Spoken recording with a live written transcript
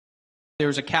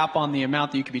there's a cap on the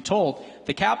amount that you can be tolled.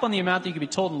 The cap on the amount that you can be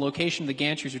tolled and the location of the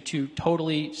gantries are two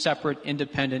totally separate,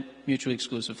 independent, mutually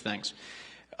exclusive things.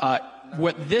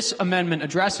 What this amendment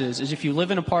addresses is if you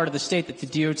live in a part of the state that the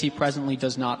DOT presently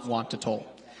does not want to toll.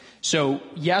 So,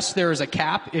 yes, there is a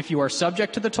cap if you are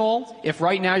subject to the toll. If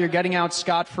right now you're getting out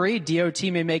scot-free, DOT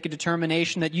may make a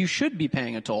determination that you should be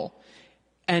paying a toll.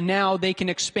 And now they can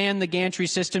expand the gantry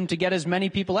system to get as many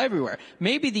people everywhere.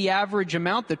 Maybe the average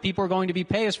amount that people are going to be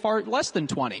paying is far less than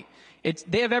 20.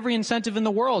 They have every incentive in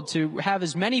the world to have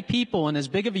as many people in as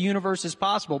big of a universe as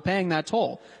possible paying that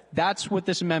toll. That's what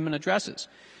this amendment addresses.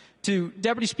 To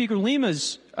Deputy Speaker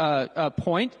Lima's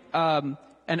point,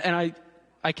 and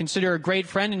I consider a great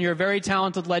friend, and you're a very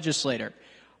talented legislator.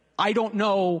 I don't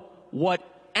know what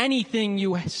anything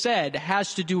you said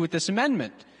has to do with this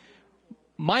amendment.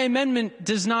 My amendment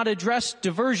does not address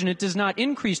diversion. It does not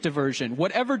increase diversion.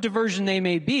 Whatever diversion they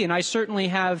may be, and I certainly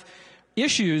have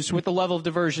issues with the level of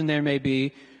diversion there may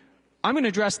be, I'm going to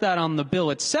address that on the bill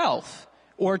itself,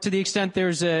 or to the extent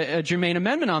there's a germane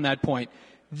amendment on that point.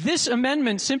 This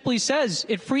amendment simply says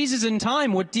it freezes in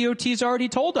time what DOT has already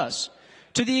told us.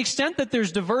 To the extent that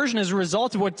there's diversion as a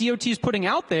result of what DOT is putting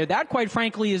out there, that, quite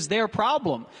frankly, is their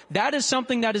problem. That is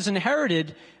something that is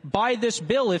inherited by this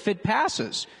bill if it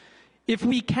passes. If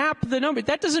we cap the number,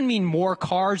 that doesn't mean more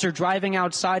cars are driving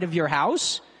outside of your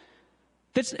house.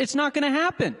 It's not going to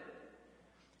happen.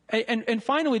 And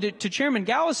finally, to Chairman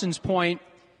Gallison's point,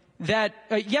 that,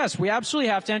 yes, we absolutely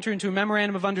have to enter into a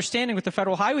memorandum of understanding with the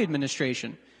Federal Highway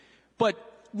Administration. But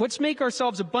let's make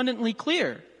ourselves abundantly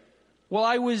clear. While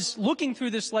I was looking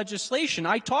through this legislation,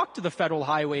 I talked to the Federal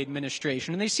Highway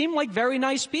Administration, and they seem like very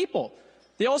nice people.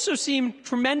 They also seem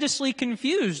tremendously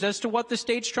confused as to what the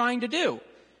state's trying to do.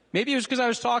 Maybe it was because I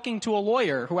was talking to a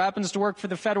lawyer who happens to work for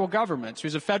the federal government. So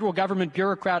he's a federal government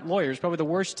bureaucrat lawyer. He's probably the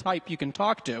worst type you can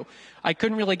talk to. I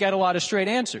couldn't really get a lot of straight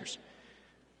answers.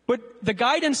 But the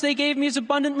guidance they gave me is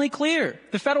abundantly clear.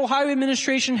 The Federal Highway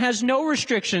Administration has no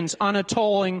restrictions on a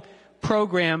tolling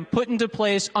program put into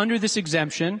place under this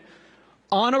exemption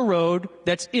on a road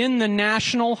that's in the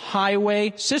national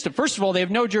highway system. First of all, they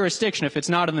have no jurisdiction if it's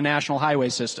not in the national highway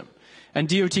system. And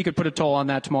DOT could put a toll on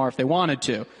that tomorrow if they wanted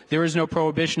to. There is no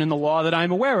prohibition in the law that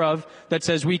I'm aware of that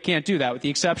says we can't do that, with the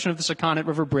exception of the Sakonnet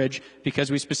River Bridge, because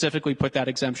we specifically put that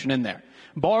exemption in there.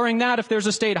 Barring that, if there's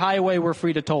a state highway, we're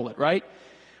free to toll it, right?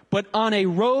 But on a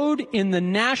road in the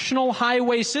national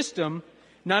highway system,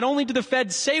 not only do the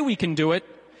feds say we can do it,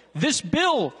 this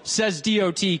bill says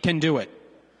DOT can do it.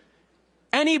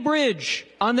 Any bridge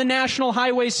on the national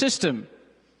highway system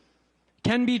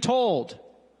can be tolled.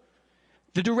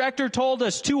 The director told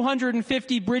us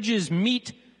 250 bridges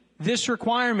meet this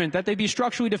requirement, that they be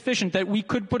structurally deficient, that we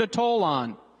could put a toll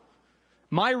on.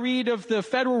 My read of the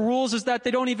federal rules is that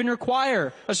they don't even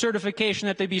require a certification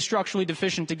that they be structurally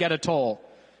deficient to get a toll.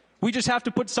 We just have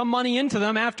to put some money into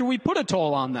them after we put a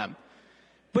toll on them.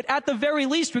 But at the very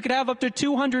least, we could have up to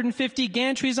 250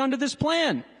 gantries under this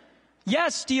plan.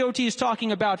 Yes, DOT is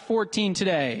talking about 14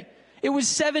 today. It was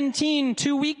 17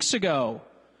 2 weeks ago.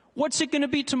 What's it going to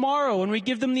be tomorrow when we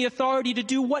give them the authority to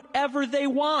do whatever they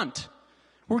want?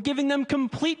 We're giving them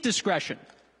complete discretion.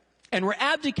 And we're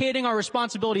abdicating our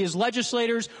responsibility as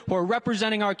legislators who are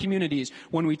representing our communities.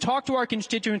 When we talk to our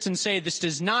constituents and say this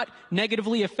does not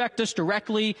negatively affect us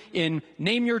directly in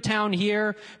name your town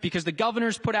here because the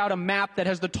governor's put out a map that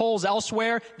has the tolls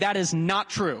elsewhere, that is not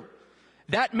true.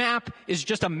 That map is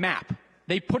just a map.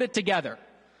 They put it together.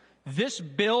 This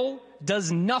bill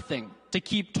does nothing to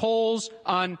keep tolls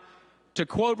on, to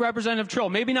quote Representative Trill,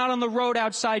 maybe not on the road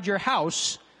outside your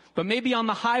house, but maybe on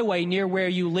the highway near where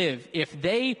you live. If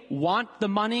they want the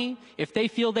money, if they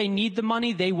feel they need the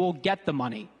money, they will get the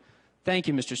money. Thank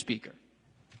you, Mr. Speaker.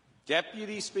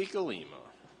 Deputy Speaker Lima.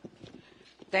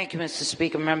 Thank you, Mr.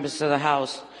 Speaker, members of the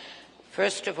House.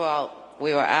 First of all,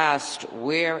 we were asked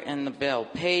where in the bill,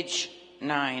 page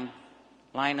 9,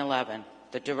 line 11,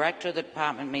 the director of the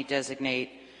department may designate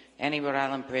any Rhode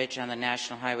Island bridge on the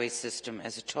National Highway System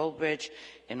as a toll bridge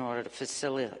in order to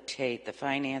facilitate the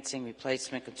financing,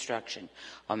 replacement, construction,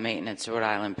 or maintenance of Rhode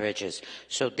Island bridges.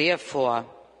 So therefore,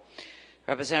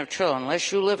 Representative Trill,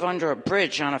 unless you live under a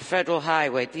bridge on a federal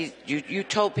highway, you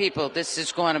told people this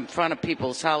is going in front of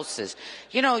people's houses.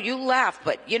 You know, you laugh,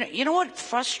 but you know what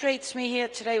frustrates me here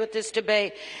today with this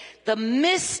debate? The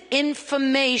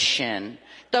misinformation,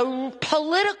 the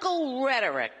political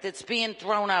rhetoric that's being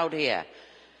thrown out here.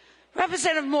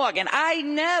 Representative Morgan, I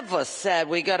never said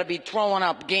we got to be throwing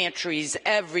up gantries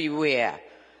everywhere.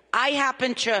 I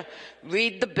happen to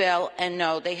read the bill and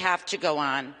know they have to go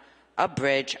on a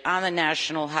bridge on the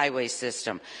National Highway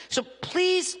System. So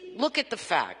please look at the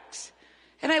facts.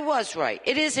 And I was right.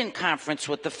 It is in conference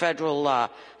with the Federal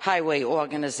Highway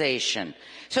Organization.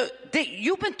 So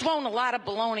you've been throwing a lot of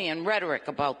baloney and rhetoric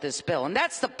about this bill, and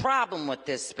that's the problem with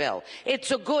this bill. It's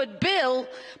a good bill,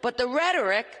 but the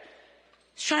rhetoric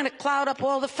is trying to cloud up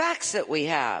all the facts that we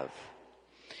have.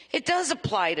 It does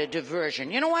apply to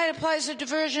diversion. You know why it applies to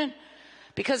diversion?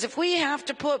 Because if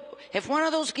one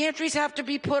of those gantries have to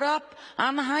be put up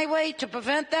on the highway to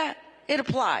prevent that, it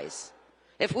applies.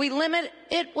 If we limit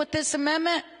it with this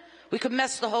amendment, we could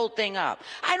mess the whole thing up.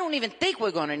 I don't even think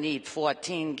we're going to need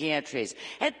 14 gantries.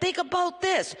 And think about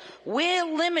this. We're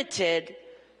limited.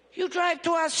 You drive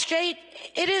to our state,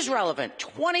 it is relevant.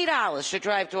 $20 to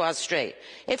drive to our state.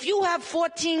 If you have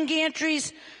 14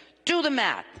 gantries, do the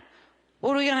math.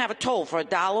 What are we going to have a toll for,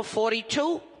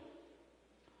 $1.42?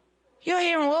 You're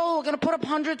hearing, well, we're going to put up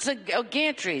hundreds of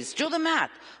gantries. Do the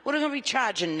math. What are we going to be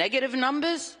charging, negative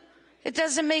numbers? It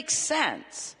doesn't make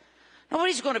sense.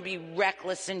 Nobody's going to be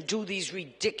reckless and do these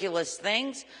ridiculous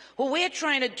things. What we're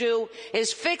trying to do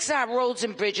is fix our roads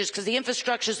and bridges because the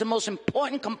infrastructure is the most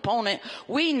important component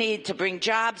we need to bring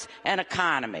jobs and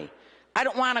economy. I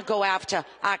don't want to go after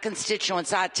our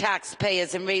constituents, our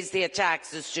taxpayers, and raise their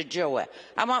taxes to do it.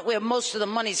 I want where most of the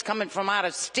money's coming from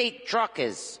out-of-state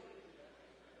truckers.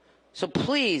 So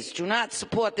please do not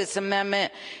support this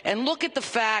amendment and look at the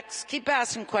facts. Keep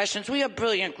asking questions. We are a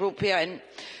brilliant group here, and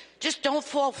just don't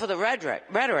fall for the rhetoric.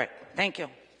 Thank you.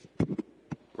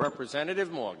 Representative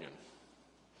Morgan.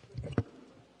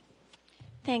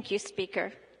 Thank you,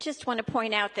 Speaker. Just want to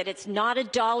point out that it's not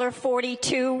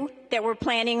 $1.42 that we're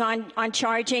planning on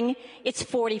charging. It's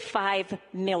 $45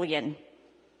 million.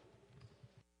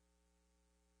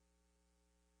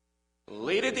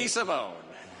 Leader DeSimone.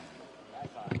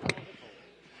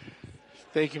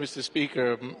 Thank you, Mr.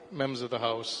 Speaker, members of the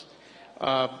House.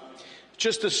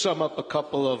 Just to sum up a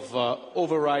couple of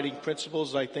overriding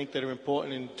principles I think that are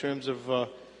important in terms of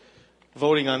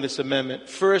voting on this amendment.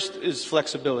 First is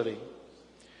flexibility.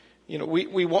 You know,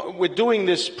 we're doing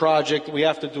this project, we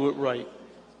have to do it right.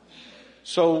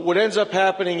 So what ends up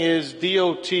happening is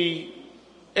DOT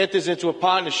enters into a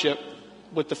partnership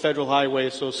with the Federal Highway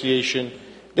Association.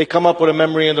 They come up with a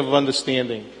memorandum of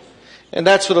understanding. And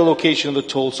that's for the location of the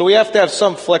toll. So we have to have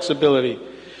some flexibility.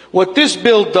 What this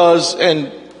bill does,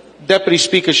 and Deputy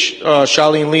Speaker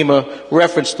Charlene Lima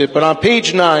referenced it, but on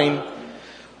page 9,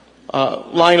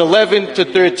 line 11 to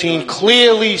 13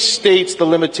 clearly states the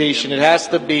limitation. It has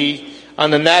to be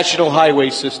on the national highway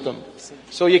system.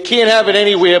 So you can't have it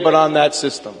anywhere but on that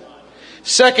system.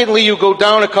 Secondly, you go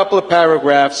down a couple of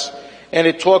paragraphs, and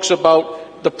it talks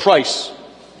about the price.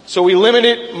 So we limit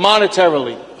it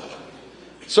monetarily.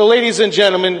 So, ladies and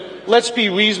gentlemen, let's be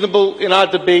reasonable in our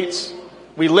debates.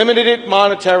 We limited it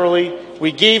monetarily.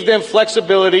 We gave them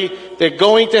flexibility. They're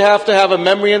going to have a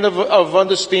memorandum of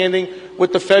understanding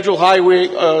with the Federal Highway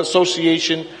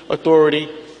Association Authority.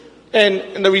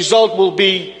 And the result will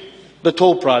be the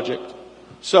toll project.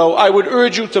 So I would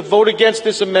urge you to vote against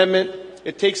this amendment.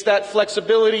 It takes that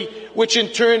flexibility, which in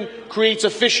turn creates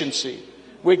efficiency.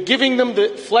 We're giving them the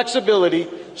flexibility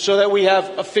so that we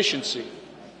have efficiency.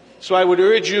 So I would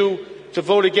urge you to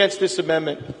vote against this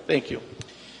amendment. Thank you.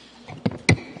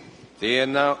 There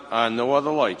are no other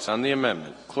lights on the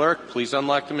amendment. Clerk, please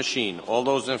unlock the machine. All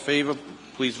those in favor,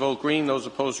 please vote green. Those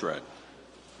opposed, red.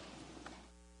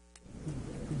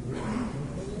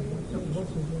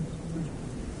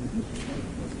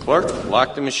 Clerk,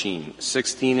 lock the machine.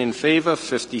 16 in favor,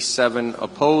 57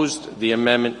 opposed. The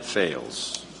amendment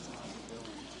fails.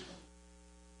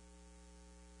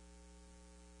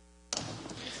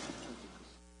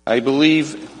 I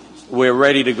believe we're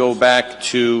ready to go back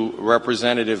to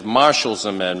Representative Marshall's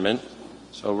amendment.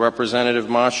 So, Representative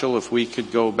Marshall, if we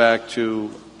could go back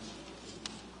to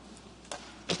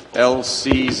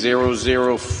LC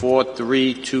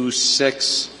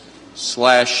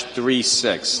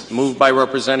 004326/36. Moved by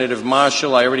Representative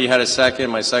Marshall. I already had a second.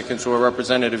 My seconds were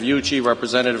Representative Ucci,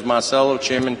 Representative Marcello,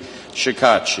 Chairman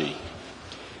Shekarchi.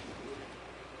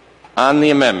 On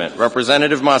the amendment,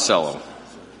 Representative Marcello.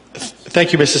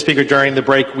 Thank you, Mr. Speaker. During the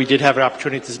break, we did have an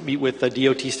opportunity to meet with the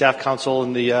DOT Staff Council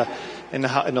in the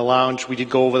lounge. We did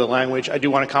go over the language. I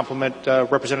do want to compliment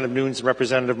Representative Nunes and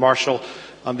Representative Marshall.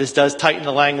 This does tighten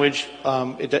the language.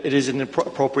 It is an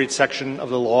appropriate section of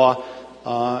the law,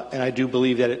 and I do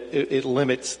believe that it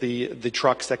limits the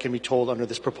trucks that can be tolled under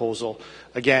this proposal.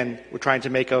 Again, we're trying to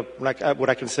make what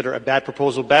I consider a bad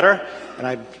proposal better, and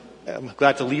I'm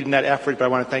glad to lead in that effort, but I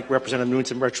want to thank Representative Nunes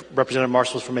and Representative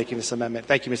Marshall for making this amendment.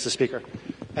 Thank you, Mr. Speaker.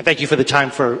 And thank you for the time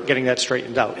for getting that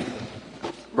straightened out.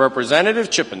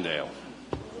 Representative Chippendale.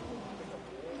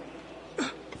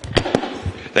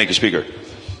 Thank you, Speaker.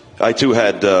 I too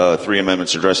had 3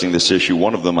 amendments addressing this issue.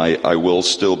 One of them I will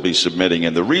still be submitting,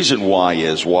 and the reason why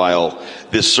is, while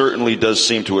this certainly does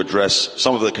seem to address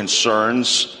some of the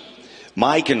concerns,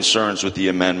 my concerns with the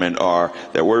amendment are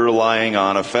that we're relying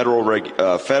on a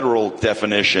federal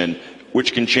definition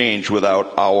which can change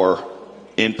without our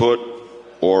input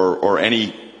or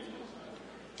any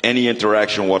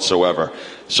interaction whatsoever.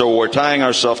 So we're tying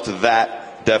ourselves to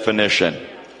that definition.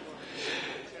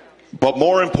 But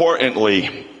more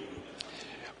importantly,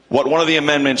 what one of the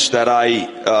amendments that I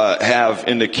have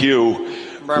in the queue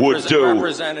would do.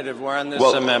 Representative, we're on this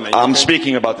amendment. I'm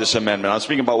speaking about this amendment. I'm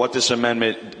speaking about what this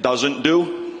amendment doesn't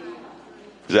do.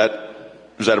 Is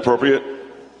that appropriate?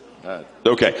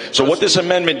 Okay. So what this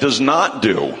amendment does not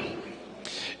do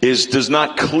is does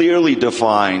not clearly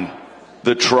define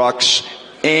the trucks,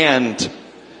 and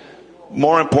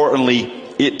more importantly,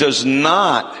 it does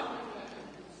not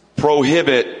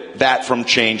prohibit that from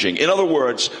changing. In other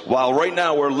words, while right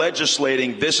now we're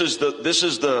legislating, this is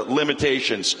the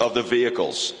limitations of the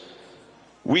vehicles.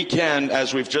 We can,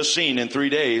 as we've just seen in 3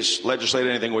 days, legislate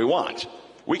anything we want.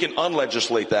 We can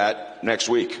unlegislate that next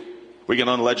week. We can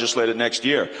unlegislate it next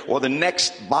year. Or the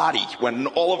next body, when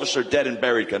all of us are dead and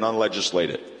buried, can unlegislate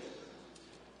it.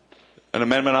 An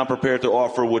amendment I'm prepared to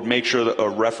offer would make sure that a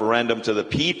referendum to the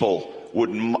people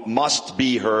must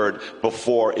be heard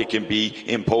before it can be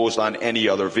imposed on any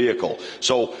other vehicle.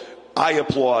 So I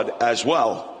applaud as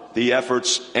well the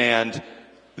efforts and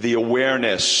the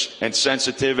awareness and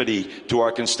sensitivity to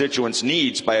our constituents'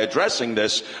 needs by addressing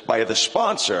this by the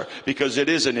sponsor, because it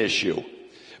is an issue.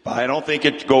 But I don't think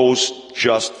it goes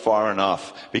just far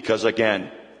enough, because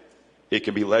again, it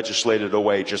can be legislated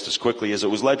away just as quickly as it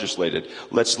was legislated.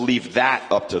 Let's leave that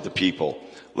up to the people.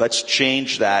 Let's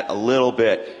change that a little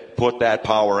bit, put that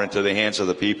power into the hands of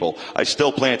the people. I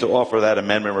still plan to offer that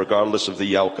amendment regardless of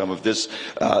the outcome of this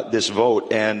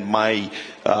vote. And my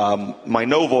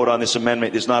no vote on this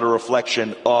amendment is not a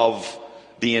reflection of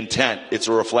the intent. It's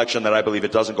a reflection that I believe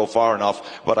it doesn't go far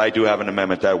enough, but I do have an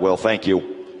amendment that will. Thank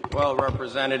you. Well,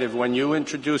 Representative, when you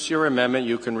introduce your amendment,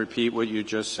 you can repeat what you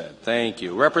just said. Thank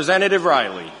you. Representative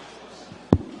Riley.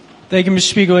 Thank you, Mr.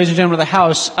 Speaker, ladies and gentlemen of the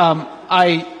House.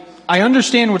 I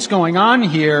understand what's going on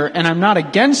here, and I'm not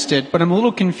against it, but I'm a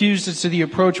little confused as to the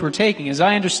approach we're taking. As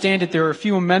I understand it, there are a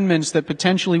few amendments that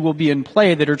potentially will be in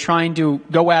play that are trying to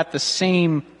go at the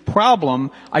same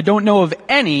problem. I don't know of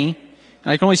any,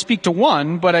 and I can only speak to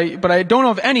one, but I don't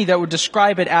know of any that would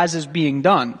describe it as is being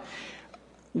done.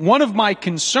 One of my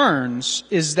concerns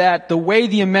is that the way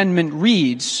the amendment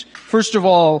reads, first of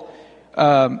all,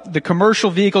 the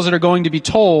commercial vehicles that are going to be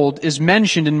tolled is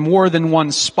mentioned in more than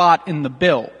one spot in the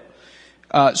bill.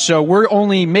 So we're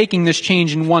only making this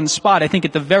change in one spot. I think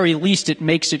at the very least it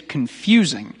makes it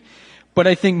confusing. But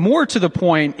I think more to the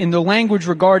point, in the language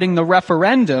regarding the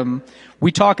referendum,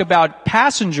 we talk about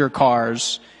passenger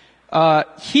cars.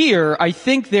 Here, I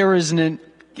think there is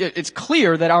it's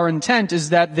clear that our intent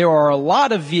is that there are a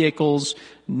lot of vehicles,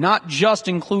 not just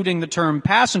including the term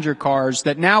passenger cars,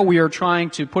 that now we are trying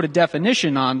to put a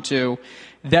definition onto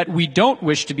that we don't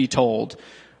wish to be tolled.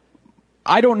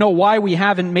 I don't know why we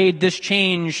haven't made this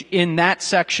change in that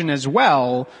section as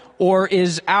well, or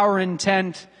is our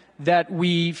intent that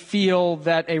we feel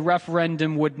that a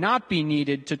referendum would not be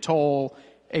needed to toll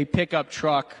a pickup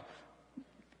truck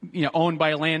owned by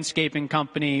a landscaping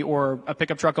company or a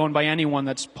pickup truck owned by anyone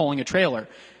that's pulling a trailer.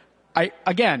 I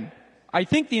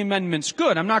think the amendment's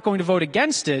good. I'm not going to vote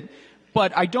against it,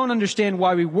 but I don't understand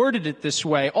why we worded it this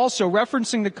way. Also,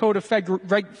 referencing the Code of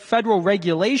Federal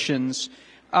Regulations,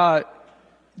 that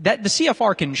the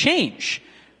CFR can change.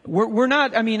 We're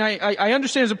not, I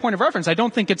understand as a point of reference. I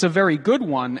don't think it's a very good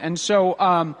one. And so,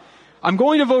 I'm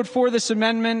going to vote for this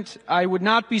amendment. I would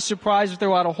not be surprised if there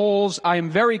are a lot of holes. I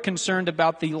am very concerned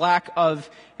about the lack of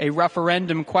a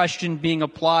referendum question being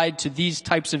applied to these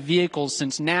types of vehicles,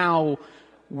 since now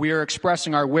we're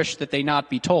expressing our wish that they not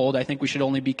be tolled. I think we should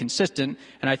only be consistent,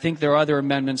 and I think there are other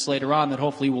amendments later on that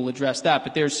hopefully will address that.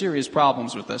 But there are serious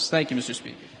problems with this. Thank you, Mr.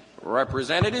 Speaker.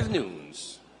 Representative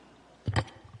Nunes.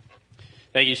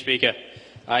 Thank you, Speaker.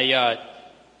 I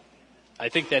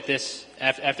think that this,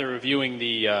 after reviewing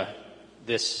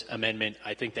this amendment,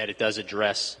 I think that it does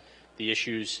address the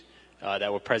issues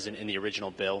that were present in the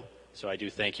original bill. So I do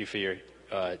thank you for your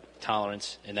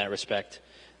tolerance in that respect.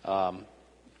 I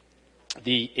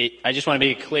just want to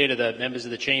make it clear to the members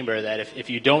of the chamber that if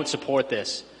you don't support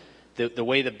this, the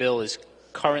way the bill is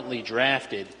currently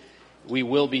drafted, we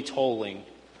will be tolling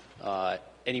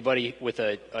anybody with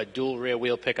a dual rear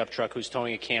wheel pickup truck who's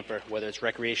towing a camper, whether it's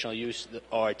recreational use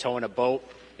or towing a boat.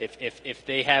 If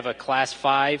they have a Class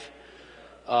 5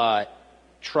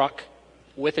 truck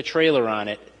with a trailer on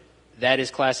it, that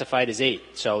is classified as 8.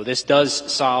 So this does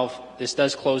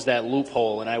close that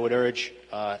loophole, and I would urge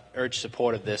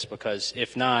support of this, because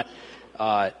if not,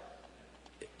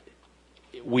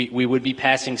 we would be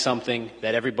passing something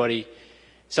that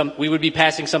we would be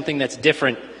passing something that's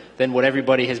different than what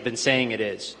everybody has been saying it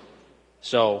is.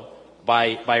 So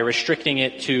by restricting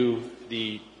it to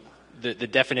the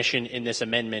definition in this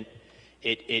amendment,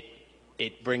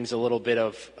 it brings a little bit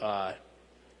of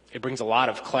it brings a lot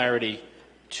of clarity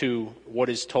to what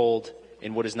is told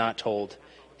and what is not told,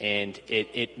 and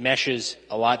it meshes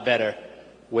a lot better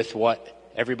with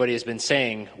what everybody has been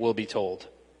saying will be told.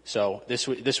 So this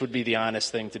would be the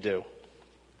honest thing to do.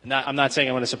 I'm not saying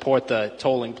I'm going to support the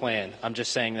tolling plan. I'm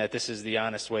just saying that this is the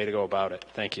honest way to go about it.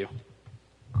 Thank you.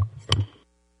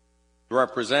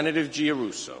 Representative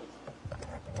Giarrusso.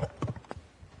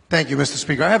 Thank you, Mr.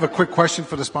 Speaker. I have a quick question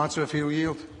for the sponsor, if he will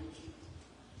yield.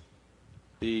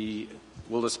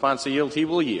 Will the sponsor yield? He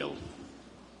will yield.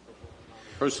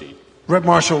 Proceed. Rep.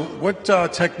 Marshall, what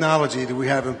technology do we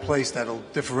have in place that will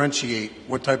differentiate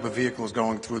what type of vehicle is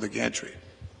going through the gantry?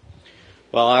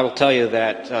 Well, I will tell you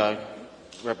that,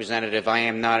 Representative, I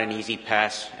am not an Easy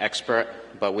Pass expert,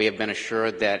 but we have been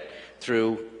assured that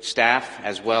through staff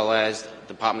as well as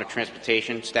the Department of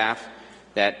Transportation staff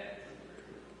that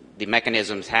the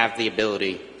mechanisms have the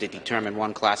ability to determine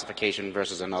one classification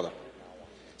versus another.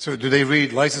 So do they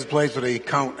read license plates? Do they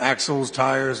count axles,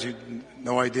 tires?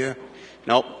 No idea?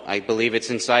 Nope. I believe it's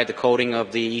inside the coding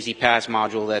of the Easy Pass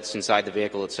module that's inside the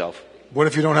vehicle itself. What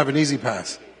if you don't have an Easy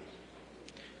Pass?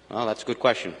 Well, that's a good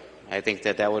question. I think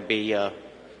that would be a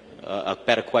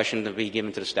better question to be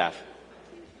given to the staff.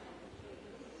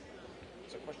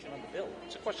 It's a question on the bill.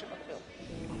 It's a question on the bill.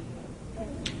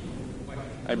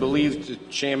 I believe the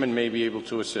chairman may be able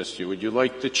to assist you. Would you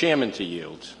like the chairman to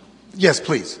yield? Yes,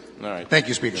 please. All right. Thank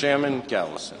you, Speaker. Chairman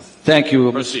Gallison. Thank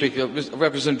you, Proceed. Mr. Speaker.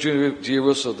 Representative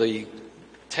Giarrusso, the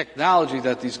technology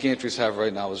that these gantries have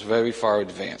right now is very far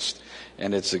advanced,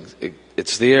 and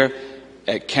it's there.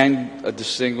 It can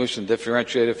distinguish and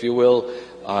differentiate, if you will.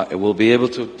 It will be able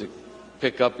to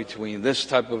pick up between this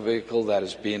type of vehicle that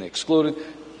is being excluded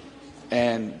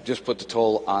and just put the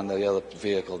toll on the other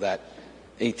vehicle that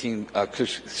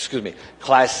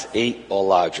Class 8 or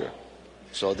larger,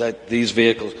 so that these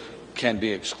vehicles can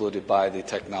be excluded by the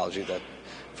technology that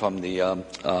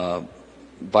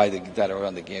that are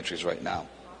on the gantries right now.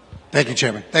 Thank you,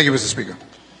 Chairman. Thank you, Mr. Speaker.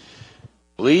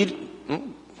 Lead.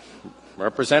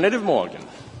 Representative Morgan.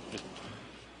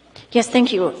 Yes,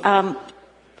 thank you.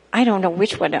 I don't know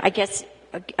which one. I guess,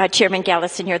 Chairman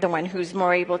Gallison, you're the one who's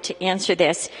more able to answer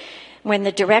this. When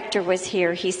the director was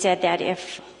here, he said that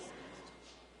if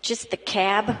just the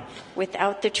cab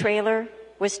without the trailer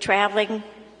was traveling,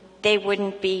 they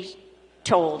wouldn't be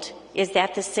tolled. Is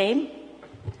that the same?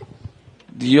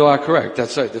 You are correct.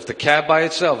 That's right. If the cab by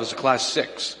itself is a Class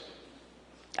 6.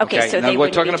 Okay, so now they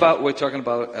wouldn't be tolled. We're talking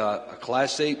about a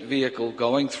Class 8 vehicle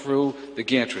going through the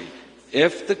gantry.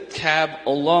 If the cab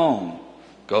alone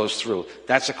goes through,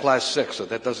 that's a Class 6, so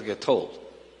that doesn't get tolled.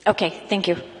 Okay, thank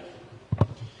you.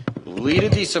 Leader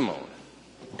DeSimone.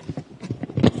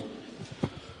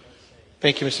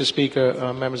 Thank you, Mr.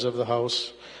 Speaker, members of the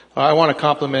House. I want to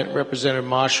compliment Representative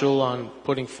Marshall on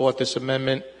putting forth this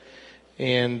amendment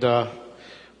and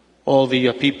all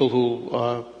the people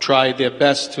who tried their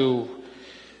best to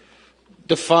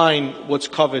define what's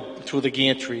covered through the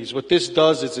gantries. What this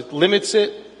does is it limits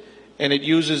it, and it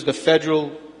uses the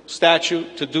federal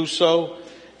statute to do so.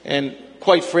 And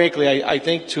quite frankly, I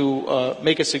think to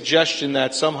make a suggestion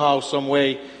that somehow, some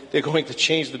way, they're going to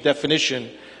change the definition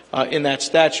in that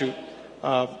statute,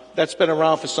 that's been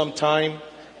around for some time.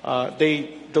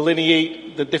 They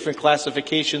delineate the different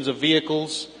classifications of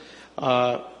vehicles.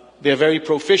 They're very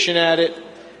proficient at it.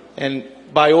 And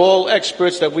by all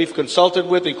experts that we've consulted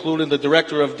with, including the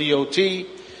director of DOT,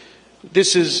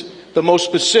 this is the most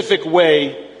specific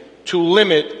way to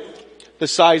limit the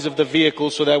size of the vehicle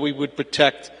so that we would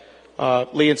protect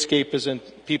landscapers and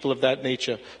people of that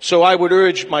nature. So I would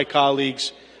urge my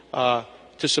colleagues to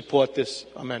support this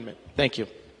amendment. Thank you.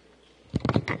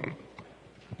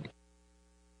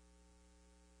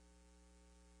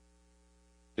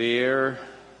 There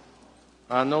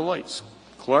are no lights.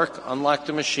 Clerk, unlock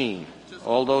the machine.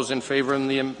 All those in favor of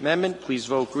the amendment, please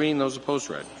vote green. Those opposed,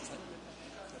 red.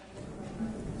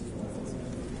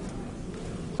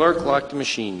 Clerk, lock the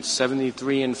machine.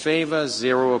 73 in favor,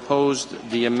 0 opposed.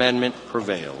 The amendment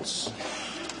prevails.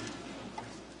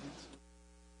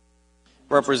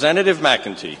 Representative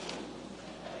McEntee.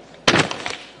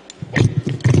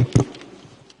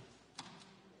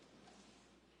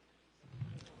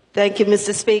 Thank you,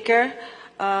 Mr. Speaker.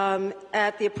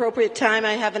 At the appropriate time,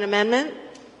 I have an amendment.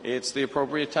 It's the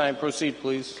appropriate time. Proceed,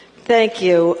 please. Thank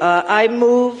you. I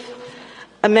move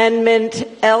Amendment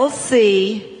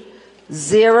LC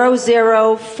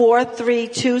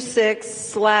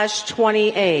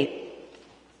 004326/28.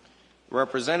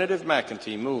 Representative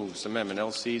McEntee moves Amendment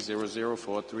LC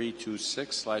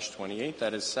 004326/28.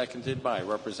 That is seconded by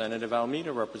Representative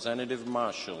Almeida, Representative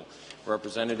Marshall,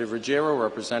 Representative Ruggiero,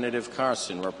 Representative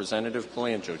Carson, Representative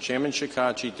Palancho, Chairman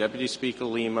Shekarchi, Deputy Speaker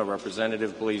Lima,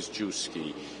 Representative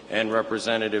Blazejewski, and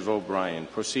Representative O'Brien.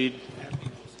 Proceed.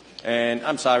 And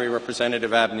I'm sorry,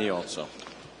 Representative Abney also.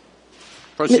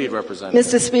 Proceed, Representative.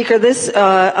 Mr. Speaker, this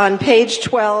on page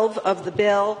 12 of the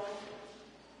bill,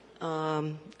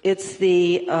 it's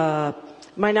the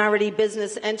minority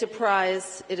business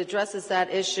enterprise. It addresses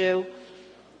that issue.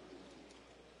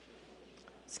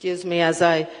 Excuse me as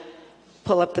I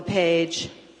pull up the page.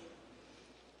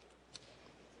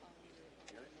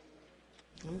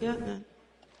 I'm getting it.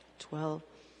 12.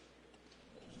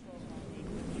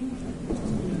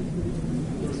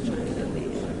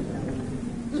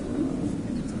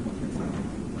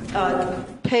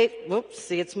 Whoops,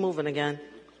 see, it's moving again.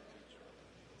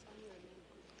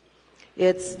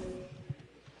 It's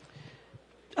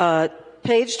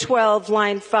page 12,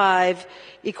 line 5,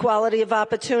 equality of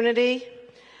opportunity.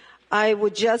 I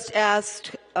would just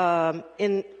ask that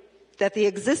the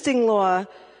existing law,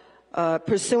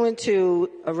 pursuant to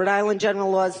Rhode Island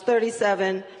General Laws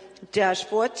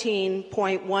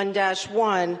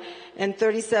 37-14.1-1 and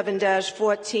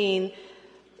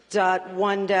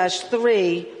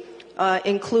 37-14.1-3,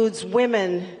 includes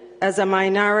women as a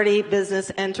minority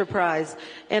business enterprise.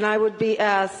 And I would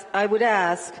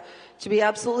ask to be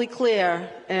absolutely clear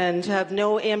and to have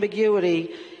no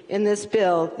ambiguity in this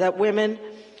bill that women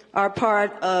are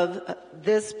part of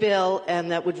this bill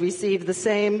and that would receive the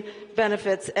same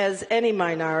benefits as any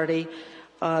minority,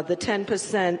 the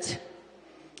 10%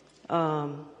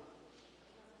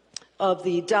 of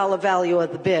the dollar value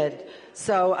of the bid.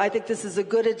 So I think this is a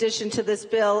good addition to this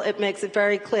bill. It makes it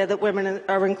very clear that women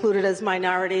are included as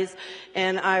minorities,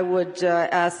 and I would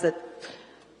ask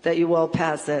that you all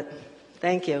pass it.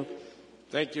 Thank you.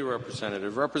 Thank you,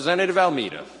 Representative. Representative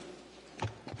Almeida.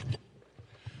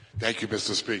 Thank you,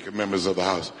 Mr. Speaker, members of the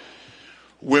House.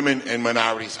 Women and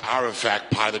minorities are, in fact,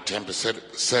 part of the 10%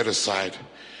 set aside.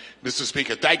 Mr.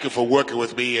 Speaker, thank you for working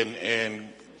with me and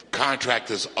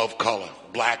contractors of color,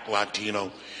 Black,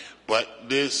 Latino. But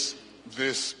this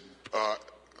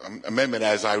amendment,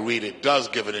 as I read it, does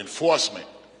give an enforcement,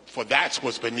 for that's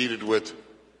what's been needed with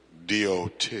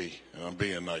DOT. And I'm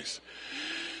being nice.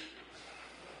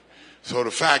 So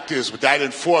the fact is, with that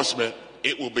enforcement,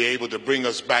 it will be able to bring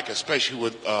us back, especially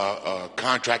with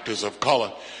contractors of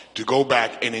color, to go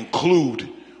back and include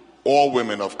all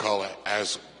women of color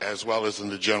as well as in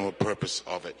the general purpose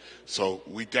of it. So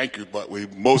we thank you, but we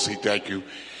mostly thank you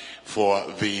for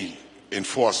the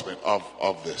enforcement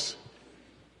of this.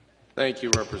 Thank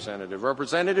you, Representative.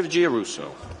 Representative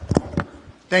Giarrusso.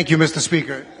 Thank you, Mr.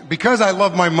 Speaker. Because I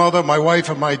love my mother, my wife,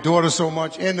 and my daughter so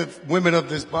much, and the women of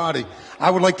this body, I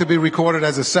would like to be recorded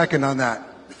as a second on that.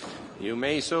 You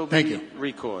may so be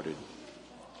recorded.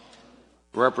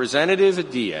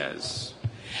 Representative Diaz.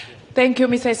 Thank you,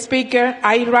 Mr. Speaker.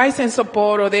 I rise in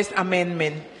support of this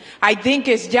amendment. I think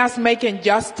it's just making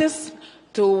justice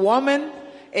to women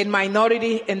and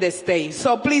minority in the state.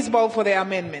 So please vote for the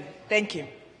amendment. Thank you.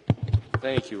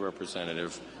 Thank you,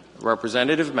 Representative.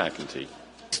 Representative McEntee.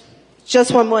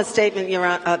 Just one more statement, Your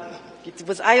Honor.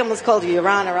 I almost called you Your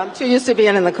Honor. I'm too used to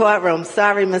being in the courtroom.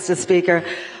 Sorry, Mr. Speaker.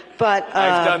 But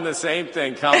I've done the same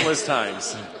thing countless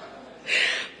times.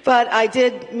 But I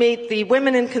did meet the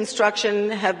women in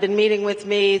construction, have been meeting with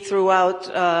me throughout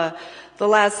the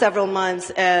last several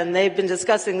months, and they've been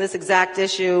discussing this exact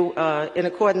issue in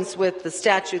accordance with the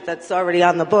statute that's already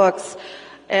on the books.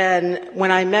 And when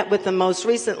I met with them most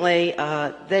recently,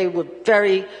 they were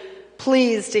very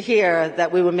pleased to hear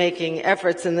that we were making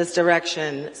efforts in this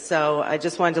direction. So I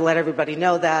just wanted to let everybody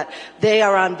know that they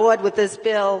are on board with this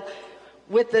bill,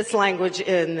 with this language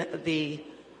in the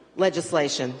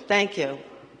legislation. Thank you.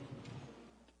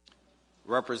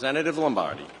 Representative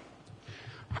Lombardi.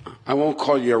 I won't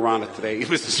call you Your Honor today,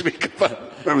 Mr. Speaker,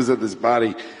 but members of this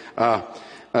body.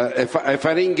 If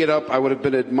I didn't get up, I would have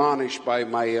been admonished by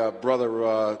my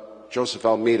brother Joseph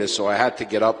Almeida, so I had to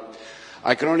get up.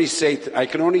 I can only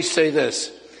say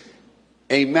this: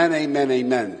 Amen, amen,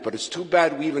 amen. But it's too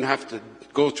bad we even have to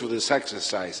go through this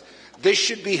exercise. This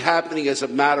should be happening as a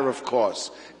matter of course.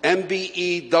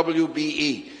 MBE,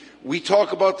 WBE. We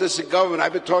talk about this in government.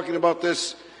 I've been talking about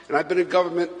this, and I've been in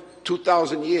government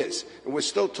 2,000 years, and we're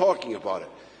still talking about it.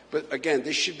 But again,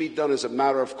 this should be done as a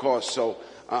matter of course. So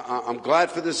I'm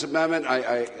glad for this amendment.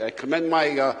 I commend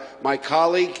my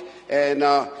colleague, and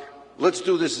let's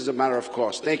do this as a matter of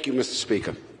course. Thank you, Mr.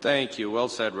 Speaker. Thank you. Well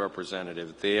said,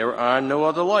 Representative. There are no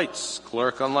other lights.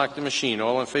 Clerk, unlock the machine.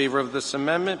 All in favor of this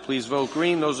amendment, please vote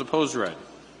green. Those opposed, red.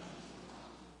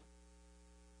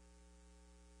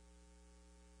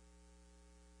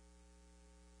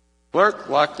 Clerk,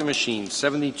 lock the machine.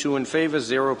 72 in favor,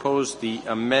 0 opposed. The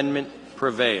amendment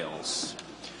prevails.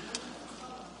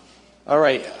 All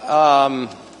right.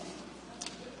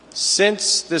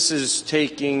 Since this is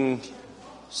taking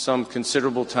some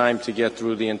considerable time to get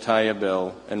through the entire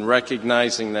bill, and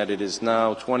recognizing that it is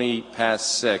now 20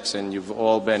 past 6 and you've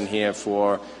all been here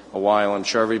for a while, I'm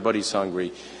sure everybody's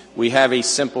hungry, we have a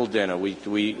simple dinner.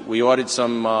 We ordered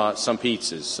some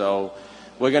pizzas, so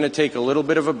we're going to take a little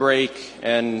bit of a break,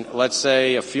 and let's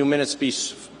say a few minutes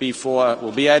before,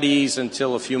 we'll be at ease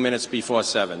until a few minutes before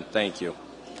 7. Thank you.